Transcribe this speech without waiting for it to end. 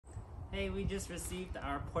Hey, we just received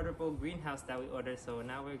our portable greenhouse that we ordered, so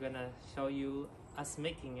now we're gonna show you us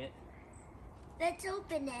making it. Let's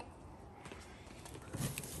open it.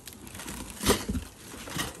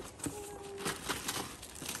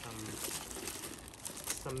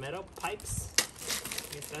 Some metal pipes.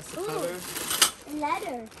 I guess that's the cover. A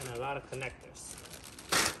letter. And a lot of connectors.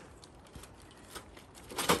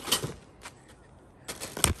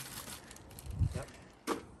 Yep.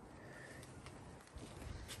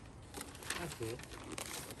 That's good.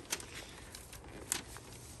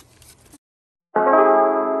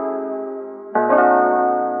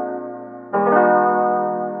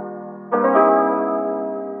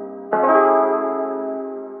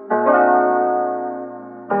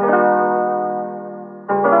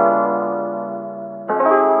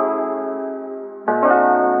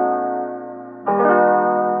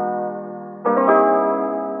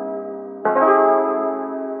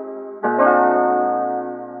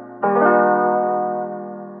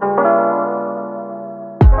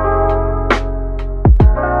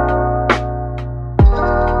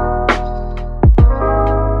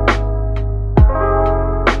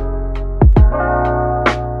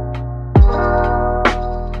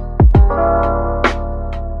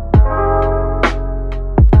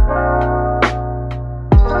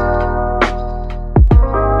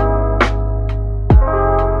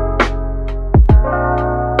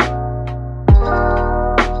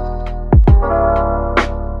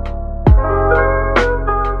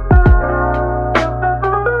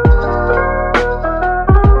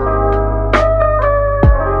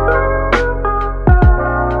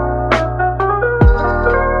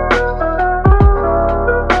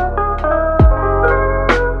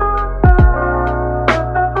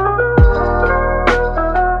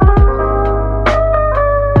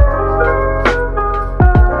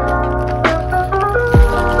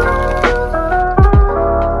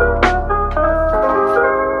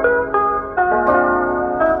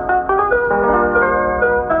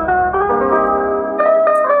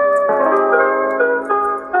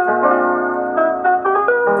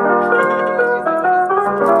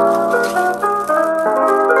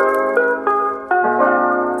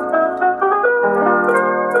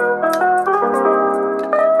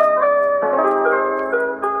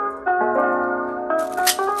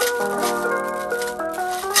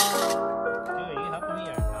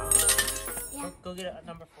 Go get it,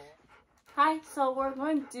 number 4. Hi, so we're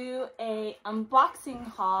going to do a unboxing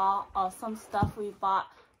haul of some stuff we bought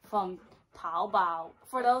from TAOBAO.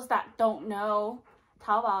 For those that don't know,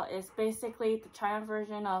 TAOBAO is basically the China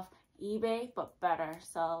version of eBay, but better.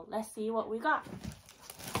 So let's see what we got.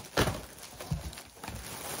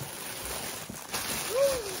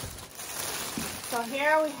 So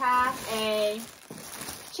here we have a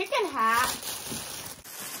chicken hat.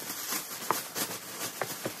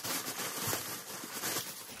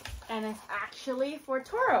 And it's actually for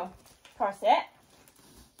Toro. Toro, sit.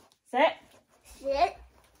 Sit. Sit.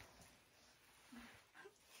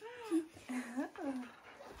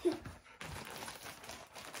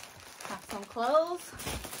 Have some clothes.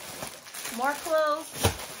 More clothes.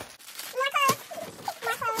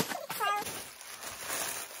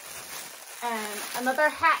 And another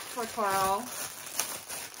hat for Toro.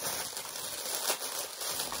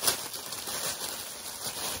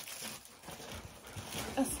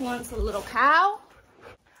 This one's a little cow.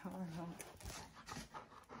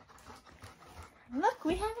 Look,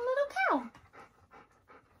 we have a little cow.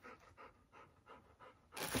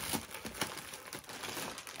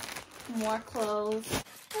 More clothes.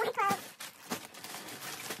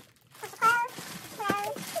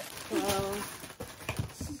 Clothes.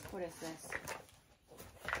 What is this?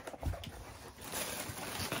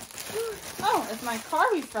 Oh, it's my car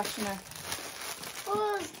refreshener.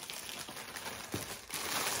 Oh.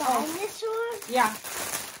 Dinosaur? Yeah.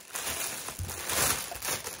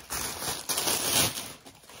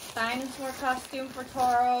 Dinosaur costume for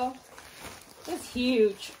Toro. It's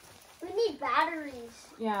huge. We need batteries.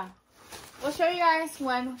 Yeah. We'll show you guys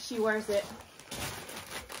when she wears it.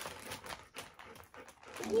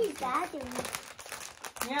 We need batteries.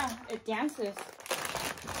 Yeah, it dances.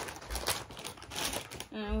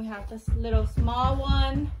 And we have this little small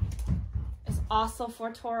one. It's also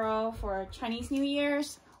for Toro for Chinese New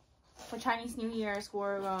Year's. For Chinese New Year's,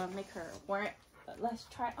 we're gonna make her wear it. But let's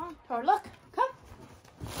try it on. Toro, look, come.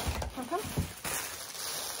 Come, come.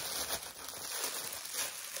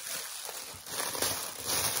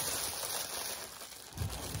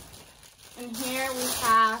 And here we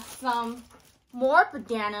have some more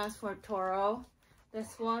bandanas for Toro.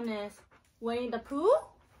 This one is Winnie the Pooh.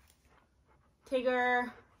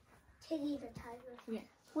 Tigger. Tiggy the tiger. Yeah.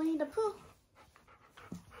 Winnie the Pooh.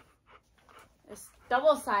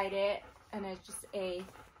 double-sided, and it's just a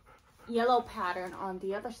yellow pattern on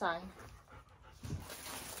the other side.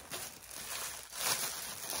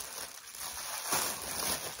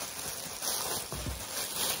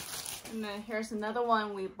 And then here's another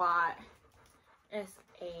one we bought. It's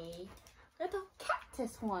a little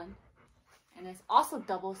cactus one. And it's also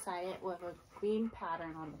double-sided with a green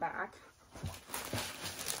pattern on the back.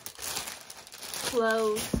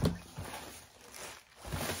 Close.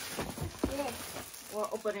 We'll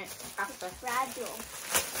open it after. Fragile.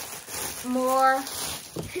 More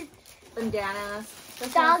bandanas.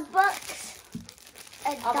 This Dog books.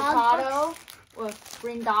 A avocado dog with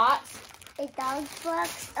green dots. a dog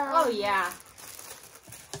books. Oh yeah.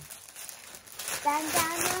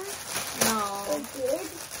 Bandana. No. A kid.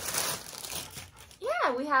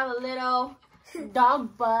 Yeah, we have a little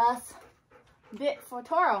dog bus bit for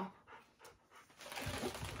Toro.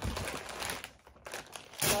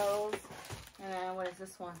 Those. And then what is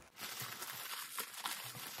this one?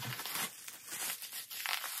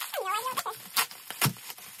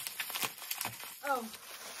 Oh.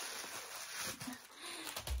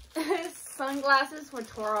 Sunglasses for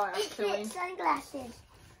Toro, actually. Sunglasses.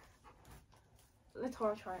 Let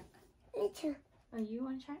Toro try it. Me too. Oh, you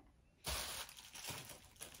want to try it?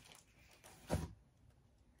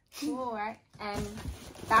 Cool, right? And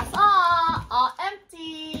that's all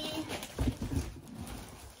empty.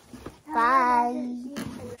 Bye.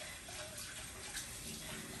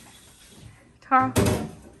 Taro.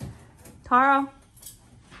 Taro.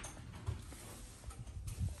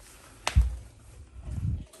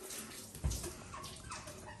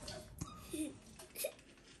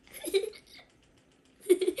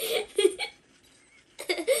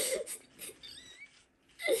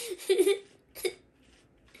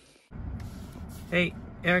 Hey,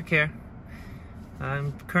 Eric here.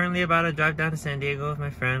 I'm currently about to drive down to San Diego with my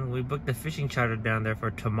friend. We booked a fishing charter down there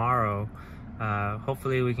for tomorrow.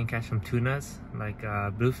 Hopefully we can catch some tunas, like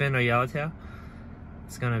bluefin or yellowtail.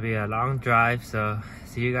 It's gonna be a long drive, so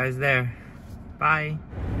see you guys there. Bye!